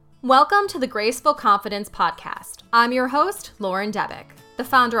Welcome to the Graceful Confidence Podcast. I'm your host, Lauren Debick, the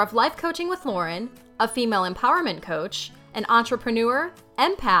founder of Life Coaching with Lauren, a female empowerment coach, an entrepreneur,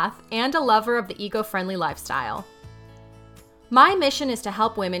 empath, and a lover of the eco-friendly lifestyle. My mission is to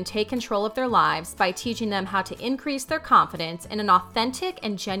help women take control of their lives by teaching them how to increase their confidence in an authentic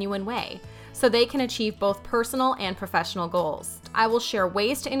and genuine way so they can achieve both personal and professional goals. I will share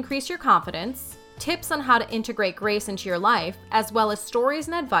ways to increase your confidence, tips on how to integrate grace into your life, as well as stories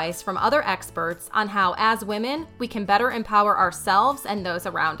and advice from other experts on how, as women, we can better empower ourselves and those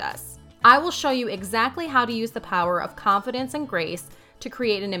around us. I will show you exactly how to use the power of confidence and grace to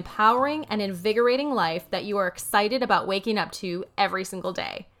create an empowering and invigorating life that you are excited about waking up to every single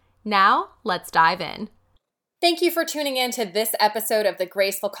day. Now, let's dive in. Thank you for tuning in to this episode of the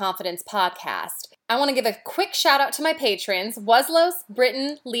Graceful Confidence Podcast. I want to give a quick shout out to my patrons, Weslos,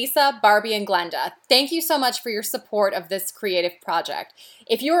 Britton, Lisa, Barbie, and Glenda. Thank you so much for your support of this creative project.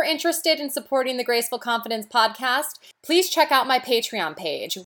 If you are interested in supporting the Graceful Confidence Podcast, please check out my Patreon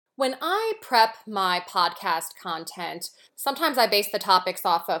page. When I prep my podcast content, sometimes I base the topics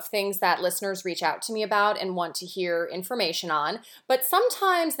off of things that listeners reach out to me about and want to hear information on, but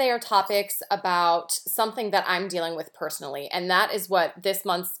sometimes they are topics about something that I'm dealing with personally, and that is what this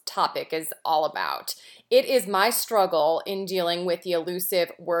month's topic is all about. It is my struggle in dealing with the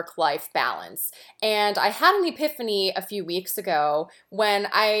elusive work-life balance. And I had an epiphany a few weeks ago when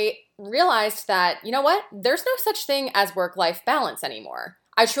I realized that, you know what, there's no such thing as work-life balance anymore.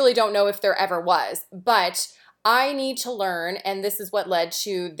 I truly don't know if there ever was, but I need to learn, and this is what led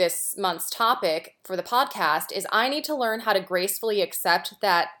to this month's topic for the podcast, is I need to learn how to gracefully accept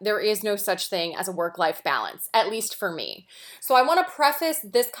that there is no such thing as a work-life balance, at least for me. So I want to preface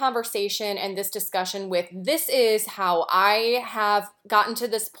this conversation and this discussion with, this is how I have gotten to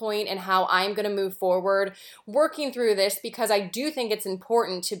this point and how I'm going to move forward working through this, because I do think it's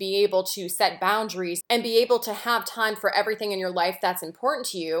important to be able to set boundaries and be able to have time for everything in your life that's important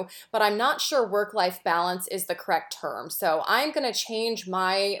to you, but I'm not sure work-life balance is the correct term. So I'm going to change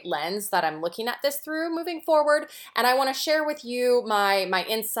my lens that I'm looking at this through moving forward, and I want to share with you my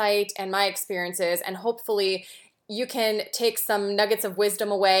insight and my experiences, and hopefully you can take some nuggets of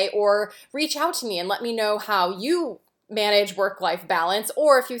wisdom away or reach out to me and let me know how you manage work-life balance,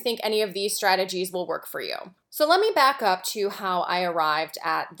 or if you think any of these strategies will work for you. So let me back up to how I arrived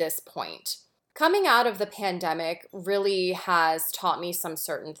at this point. Coming out of the pandemic really has taught me some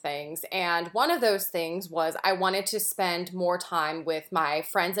certain things, and one of those things was I wanted to spend more time with my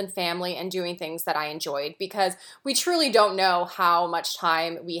friends and family and doing things that I enjoyed, because we truly don't know how much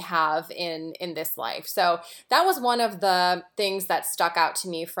time we have in this life. So that was one of the things that stuck out to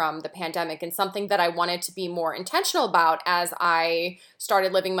me from the pandemic, and something that I wanted to be more intentional about as I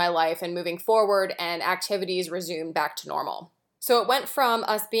started living my life and moving forward and activities resumed back to normal. So it went from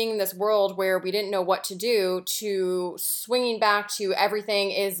us being in this world where we didn't know what to do to swinging back to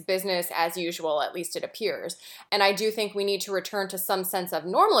everything is business as usual, at least it appears. And I do think we need to return to some sense of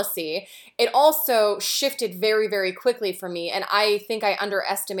normalcy. It also shifted very, very quickly for me, and I think I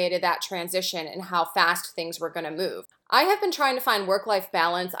underestimated that transition and how fast things were going to move. I have been trying to find work-life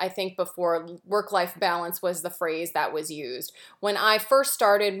balance, I think, before work-life balance was the phrase that was used. When I first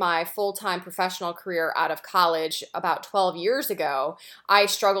started my full-time professional career out of college about 12 years ago, I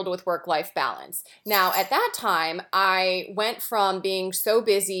struggled with work-life balance. Now, at that time, I went from being so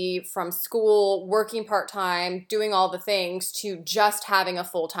busy from school, working part-time, doing all the things, to just having a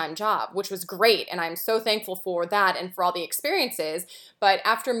full-time job, which was great, and I'm so thankful for that and for all the experiences. But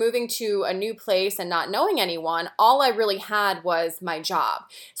after moving to a new place and not knowing anyone, all I really had was my job.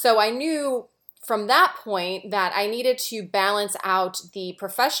 So I knew from that point that I needed to balance out the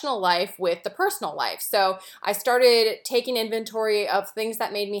professional life with the personal life. So I started taking inventory of things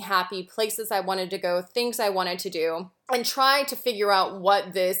that made me happy, places I wanted to go, things I wanted to do, and try to figure out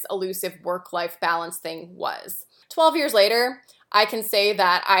what this elusive work-life balance thing was. 12 years later, I can say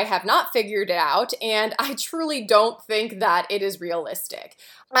that I have not figured it out, and I truly don't think that it is realistic.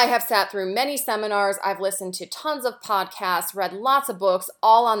 I have sat through many seminars, I've listened to tons of podcasts, read lots of books,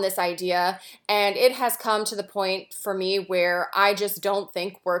 all on this idea, and it has come to the point for me where I just don't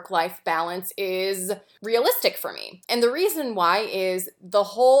think work-life balance is realistic for me. And the reason why is the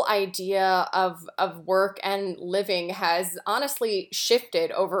whole idea of work and living has honestly shifted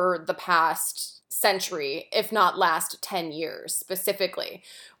over the past century, if not last 10 years specifically.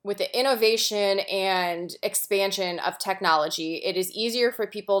 With the innovation and expansion of technology, it is easier for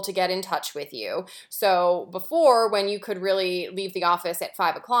people to get in touch with you. So before, when you could really leave the office at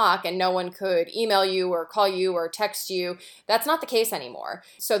 5 o'clock and no one could email you or call you or text you, that's not the case anymore.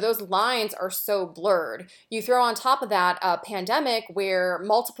 So those lines are so blurred. You throw on top of that a pandemic where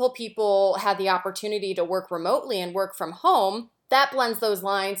multiple people had the opportunity to work remotely and work from home. That blends those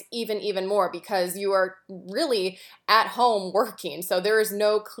lines even more because you are really at home working. So there is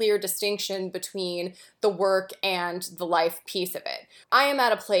no clear distinction between the work and the life piece of it. I am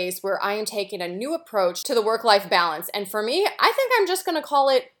at a place where I am taking a new approach to the work-life balance. And for me, I think I'm just going to call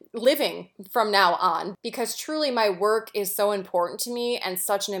it living from now on, because truly my work is so important to me and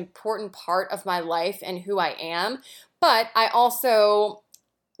such an important part of my life and who I am. But I also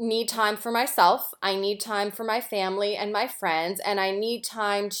need time for myself. I need time for my family and my friends, and I need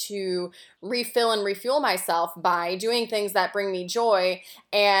time to refill and refuel myself by doing things that bring me joy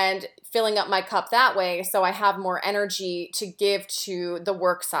and filling up my cup that way so I have more energy to give to the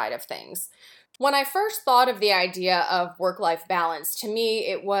work side of things. When I first thought of the idea of work-life balance, to me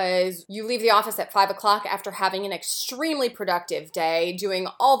it was you leave the office at 5 o'clock after having an extremely productive day, doing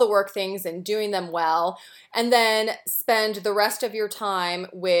all the work things and doing them well, and then spend the rest of your time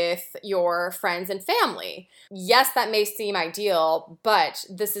with your friends and family. Yes, that may seem ideal, but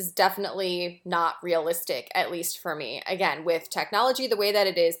this is definitely not realistic, at least for me. Again, with technology the way that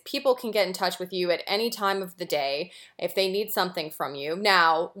it is, people can get in touch with you at any time of the day if they need something from you.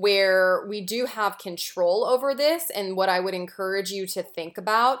 Now, where we do have control over this, and what I would encourage you to think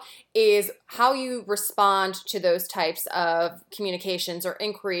about is how you respond to those types of communications or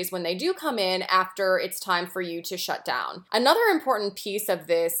inquiries when they do come in after it's time for you to shut down. Another important piece of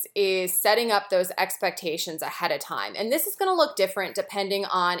this is setting up those expectations ahead of time. And this is going to look different depending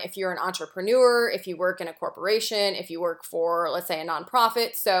on if you're an entrepreneur, if you work in a corporation, if you work for, let's say, a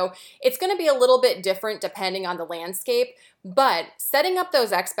nonprofit. So it's going to be a little bit different depending on the landscape. But setting up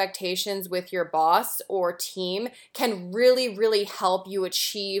those expectations with your boss or team can really help you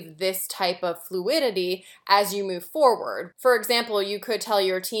achieve this type of fluidity as you move forward. For example, you could tell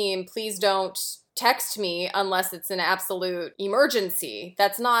your team, please don't text me unless it's an absolute emergency.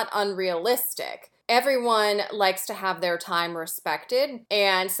 That's not unrealistic. Everyone likes to have their time respected,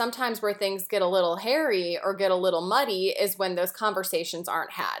 and sometimes where things get a little hairy or get a little muddy is when those conversations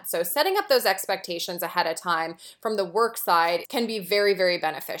aren't had. So setting up those expectations ahead of time from the work side can be very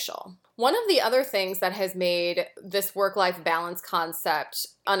beneficial. One of the other things that has made this work-life balance concept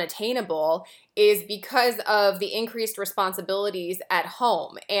unattainable is because of the increased responsibilities at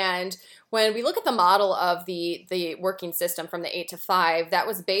home. And when we look at the model of the working system from the 8 to 5, that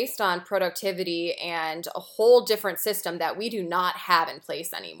was based on productivity and a whole different system that we do not have in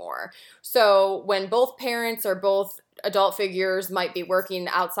place anymore. So when both parents or both adult figures might be working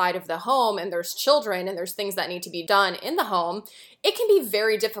outside of the home and there's children and there's things that need to be done in the home, it can be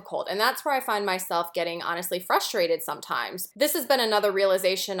very difficult. And that's where I find myself getting honestly frustrated sometimes. This has been another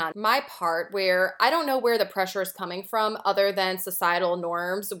realization on my part where I don't know where the pressure is coming from other than societal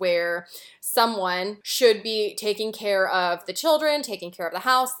norms where someone should be taking care of the children, taking care of the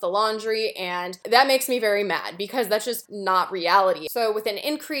house, the laundry, and that makes me very mad because that's just not reality. So with an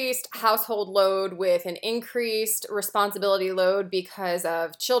increased household load, with an increased responsibility load because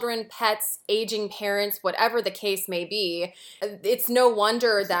of children, pets, aging parents, whatever the case may be, it's no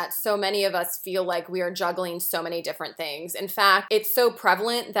wonder that so many of us feel like we are juggling so many different things. In fact, it's so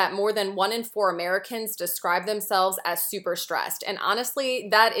prevalent that more than 1 in 4 Americans describe themselves as super stressed. And honestly,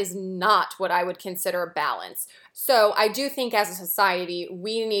 that is not what I would consider balance. So I do think as a society,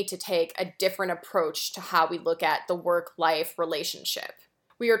 we need to take a different approach to how we look at the work-life relationship.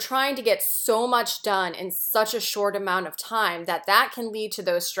 We are trying to get so much done in such a short amount of time that can lead to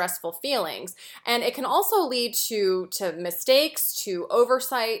those stressful feelings. And it can also lead to mistakes, to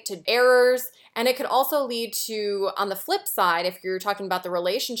oversight, to errors. And it could also lead to, on the flip side, if you're talking about the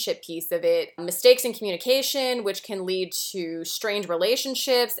relationship piece of it, mistakes in communication, which can lead to strained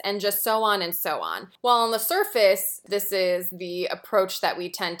relationships and just so on and so on. While on the surface, this is the approach that we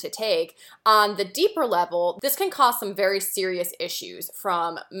tend to take. On the deeper level, this can cause some very serious issues,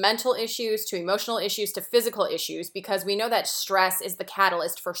 from mental issues to emotional issues to physical issues, because we know that stress is the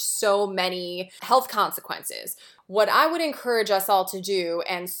catalyst for so many health consequences. what I would encourage us all to do,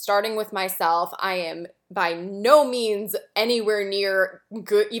 and starting with myself, I am by no means anywhere near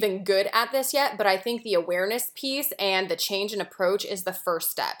even good at this yet, but I think the awareness piece and the change in approach is the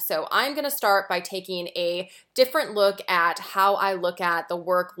first step. So I'm going to start by taking a different look at how I look at the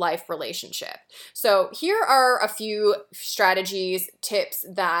work-life relationship. So here are a few strategies, tips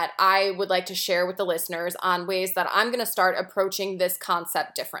that I would like to share with the listeners on ways that I'm going to start approaching this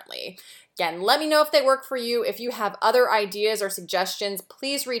concept differently. Again, let me know if they work for you. If you have other ideas or suggestions,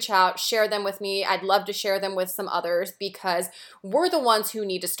 please reach out, share them with me. I'd love to share them with some others because we're the ones who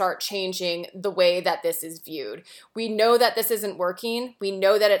need to start changing the way that this is viewed. We know that this isn't working. We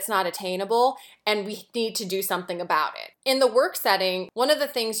know that it's not attainable, and we need to do something about it. In the work setting, one of the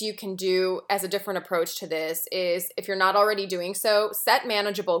things you can do as a different approach to this is, if you're not already doing so, set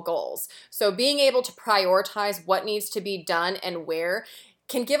manageable goals. So being able to prioritize what needs to be done and where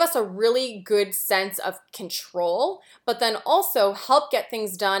can give us a really good sense of control, but then also help get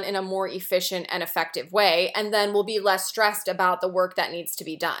things done in a more efficient and effective way, and then we'll be less stressed about the work that needs to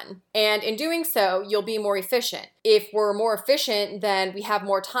be done. And in doing so, you'll be more efficient. If we're more efficient, then we have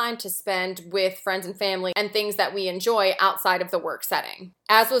more time to spend with friends and family and things that we enjoy outside of the work setting.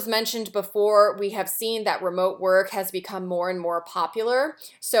 As was mentioned before, we have seen that remote work has become more and more popular.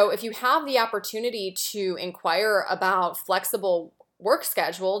 So if you have the opportunity to inquire about flexible work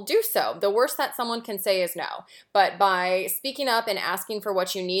schedule, do so. The worst that someone can say is no. But by speaking up and asking for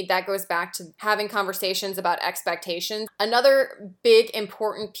what you need, that goes back to having conversations about expectations. Another big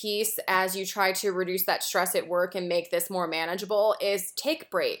important piece as you try to reduce that stress at work and make this more manageable is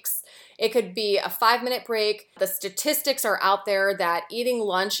take breaks. It could be a 5-minute break. The statistics are out there that eating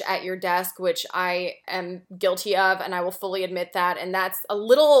lunch at your desk, which I am guilty of, and I will fully admit that, and that's a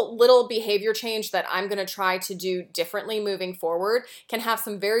little behavior change that I'm going to try to do differently moving forward, can have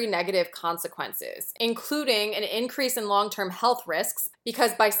some very negative consequences, including an increase in long-term health risks,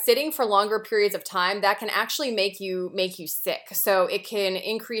 because by sitting for longer periods of time, that can actually make you sick. So it can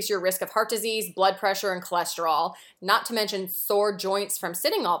increase your risk of heart disease, blood pressure, and cholesterol, not to mention sore joints from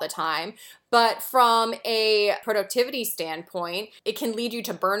sitting all the time. But from a productivity standpoint, it can lead you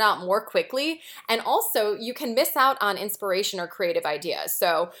to burn out more quickly. And also, you can miss out on inspiration or creative ideas.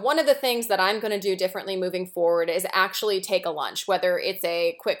 So one of the things that I'm going to do differently moving forward is actually take a lunch, whether it's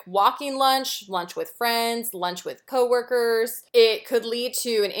a quick walking lunch, lunch with friends, lunch with coworkers. It could lead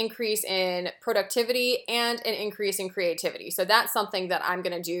to an increase in productivity and an increase in creativity. So that's something that I'm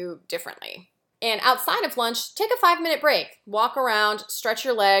going to do differently. And outside of lunch, take a 5-minute break. Walk around, stretch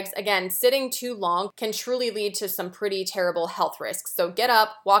your legs. Again, sitting too long can truly lead to some pretty terrible health risks. So get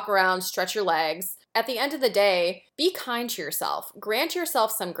up, walk around, stretch your legs. At the end of the day, be kind to yourself. Grant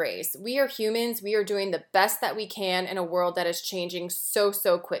yourself some grace. We are humans. We are doing the best that we can in a world that is changing so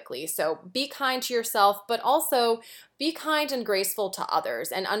quickly. So be kind to yourself, but also be kind and graceful to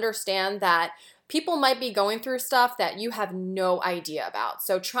others, and understand that people might be going through stuff that you have no idea about.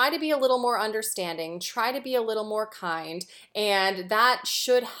 So try to be a little more understanding, try to be a little more kind, and that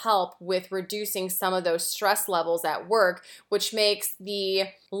should help with reducing some of those stress levels at work, which makes the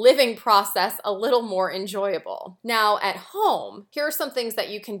living process a little more enjoyable. Now, at home, here are some things that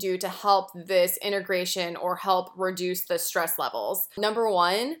you can do to help this integration or help reduce the stress levels. Number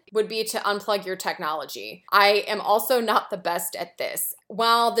one would be to unplug your technology. I am also not the best at this.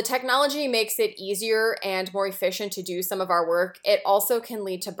 While the technology makes it easier and more efficient to do some of our work, it also can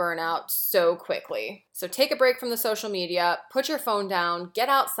lead to burnout so quickly. So take a break from the social media, put your phone down, get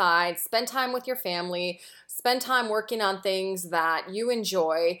outside, spend time with your family, spend time working on things that you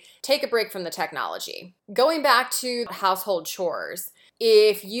enjoy, take a break from the technology. Going back to household chores,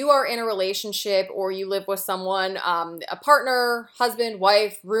 if you are in a relationship or you live with someone, a partner, husband,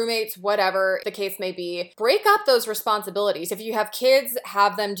 wife, roommates, whatever the case may be, break up those responsibilities. If you have kids,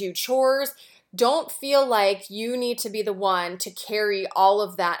 have them do chores. Don't feel like you need to be the one to carry all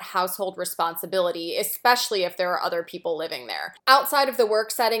of that household responsibility, especially if there are other people living there. Outside of the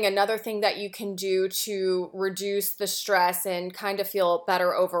work setting, another thing that you can do to reduce the stress and kind of feel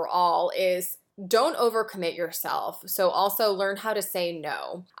better overall is don't overcommit yourself. So also learn how to say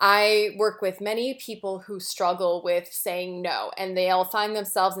no. I work with many people who struggle with saying no, and they'll find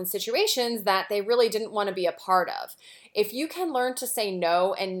themselves in situations that they really didn't want to be a part of. If you can learn to say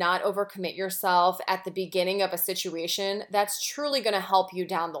no and not overcommit yourself at the beginning of a situation, that's truly going to help you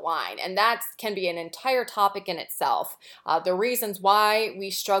down the line. And that can be an entire topic in itself. The reasons why we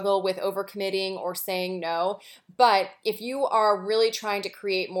struggle with overcommitting or saying no. But if you are really trying to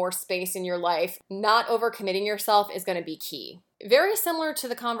create more space in your life, not overcommitting yourself is going to be key. Very similar to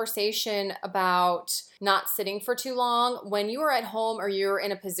the conversation about not sitting for too long, when you are at home or you're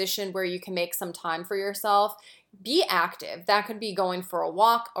in a position where you can make some time for yourself, be active. That could be going for a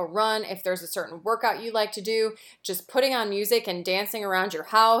walk, a run, if there's a certain workout you like to do, just putting on music and dancing around your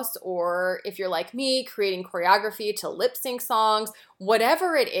house, or if you're like me, creating choreography to lip sync songs,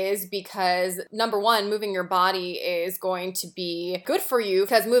 whatever it is, because number one, moving your body is going to be good for you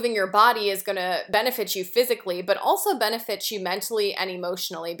because moving your body is going to benefit you physically, but also benefit you mentally and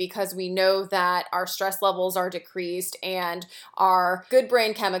emotionally because we know that our stress levels are decreased and our good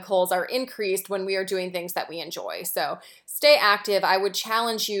brain chemicals are increased when we are doing things that we enjoy. So stay active. I would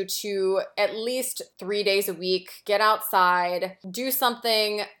challenge you to at least 3 days a week, get outside, do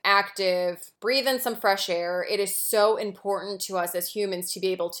something active, breathe in some fresh air. It is so important to us as humans to be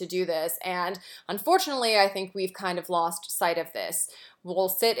able to do this. And unfortunately, I think we've kind of lost sight of this. We'll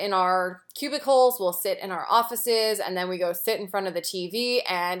sit in our cubicles, we'll sit in our offices, and then we go sit in front of the TV.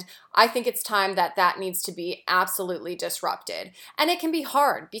 And I think it's time that that needs to be absolutely disrupted. And it can be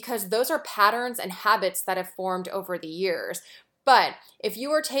hard because those are patterns and habits that have formed over the years. But if you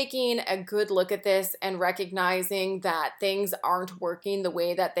are taking a good look at this and recognizing that things aren't working the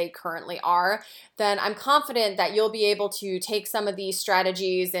way that they currently are, then I'm confident that you'll be able to take some of these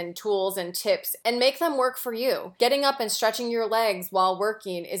strategies and tools and tips and make them work for you. Getting up and stretching your legs while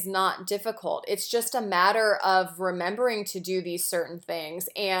working is not difficult. It's just a matter of remembering to do these certain things.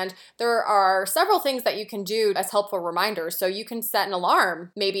 And there are several things that you can do as helpful reminders. So you can set an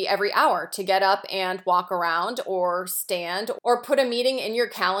alarm maybe every hour to get up and walk around or stand, or put a meeting in your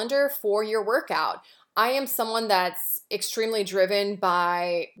calendar for your workout. I am someone that's extremely driven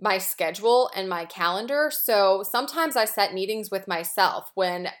by my schedule and my calendar. So sometimes I set meetings with myself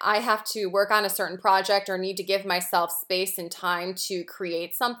when I have to work on a certain project or need to give myself space and time to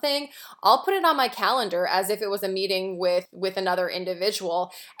create something. I'll put it on my calendar as if it was a meeting with another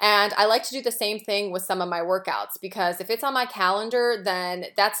individual. And I like to do the same thing with some of my workouts because if it's on my calendar, then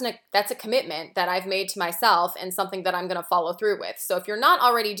that's a commitment that I've made to myself and something that I'm going to follow through with. So if you're not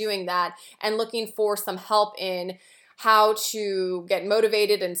already doing that and looking for some help in how to get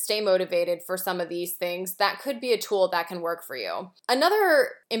motivated and stay motivated for some of these things, that could be a tool that can work for you. Another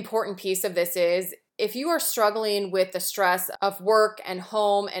important piece of this is if you are struggling with the stress of work and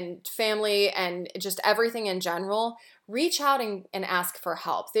home and family and just everything in general, reach out and ask for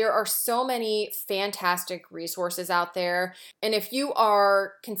help. There are so many fantastic resources out there. And if you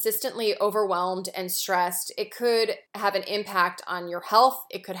are consistently overwhelmed and stressed, it could have an impact on your health.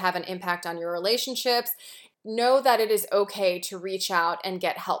 It could have an impact on your relationships. Know that it is okay to reach out and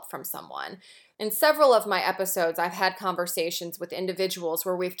get help from someone. In several of my episodes, I've had conversations with individuals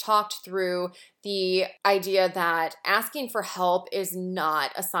where we've talked through the idea that asking for help is not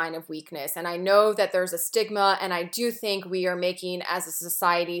a sign of weakness. And I know that there's a stigma, and I do think we are making, as a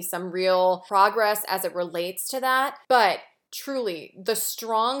society, some real progress as it relates to that. But truly, the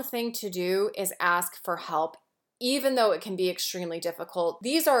strong thing to do is ask for help. Even though it can be extremely difficult.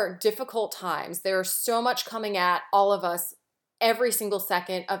 These are difficult times. There's so much coming at all of us every single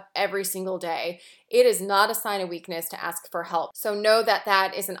second of every single day. It is not a sign of weakness to ask for help. So know that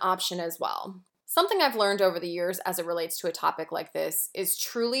that is an option as well. Something I've learned over the years as it relates to a topic like this is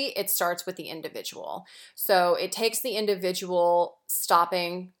truly it starts with the individual. So it takes the individual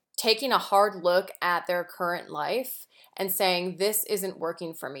stopping, taking a hard look at their current life and saying, this isn't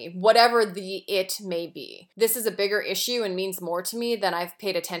working for me, whatever the it may be. This is a bigger issue and means more to me than I've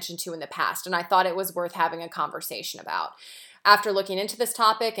paid attention to in the past, and I thought it was worth having a conversation about. After looking into this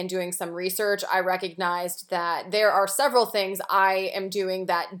topic and doing some research, I recognized that there are several things I am doing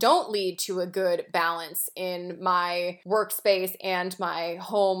that don't lead to a good balance in my workspace and my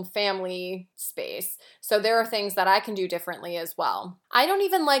home family space. So there are things that I can do differently as well. I don't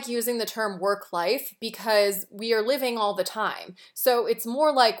even like using the term work-life because we are living all the time. So it's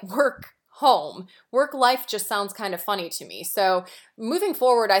more like work-home. Work-life just sounds kind of funny to me. So moving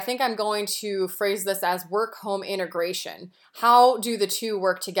forward, I think I'm going to phrase this as work-home integration. How do the two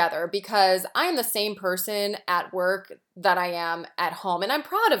work together? Because I am the same person at work that I am at home. And I'm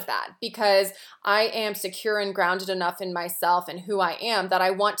proud of that because I am secure and grounded enough in myself and who I am that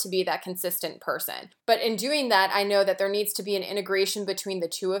I want to be that consistent person. But in doing that, I know that there needs to be an integration between the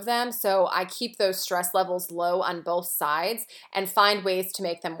two of them. So I keep those stress levels low on both sides and find ways to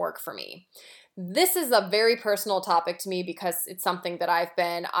make them work for me. This is a very personal topic to me because it's something that I've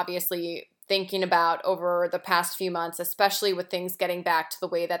been obviously thinking about over the past few months, especially with things getting back to the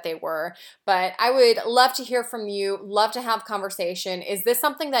way that they were. But I would love to hear from you, love to have conversation. Is this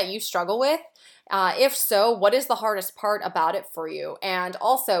something that you struggle with? If so, what is the hardest part about it for you? And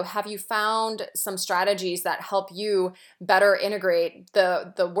also, have you found some strategies that help you better integrate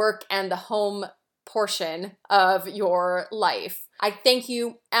the work and the home portion of your life? I thank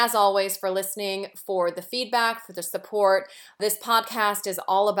you, as always, for listening, for the feedback, for the support. This podcast is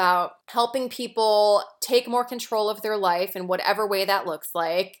all about helping people take more control of their life in whatever way that looks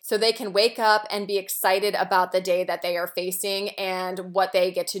like, so they can wake up and be excited about the day that they are facing and what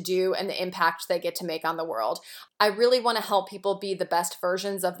they get to do and the impact they get to make on the world. I really want to help people be the best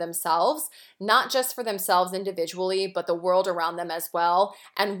versions of themselves, not just for themselves individually, but the world around them as well.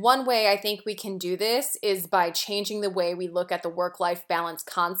 And one way I think we can do this is by changing the way we look at the work-life balance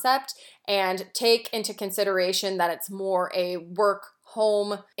concept and take into consideration that it's more a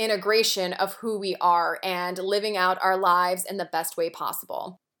work-home integration of who we are and living out our lives in the best way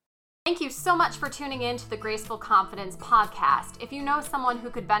possible. Thank you so much for tuning in to the Graceful Confidence podcast. If you know someone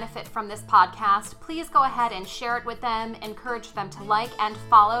who could benefit from this podcast, please go ahead and share it with them, encourage them to like and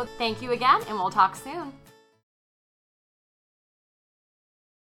follow. Thank you again, and we'll talk soon.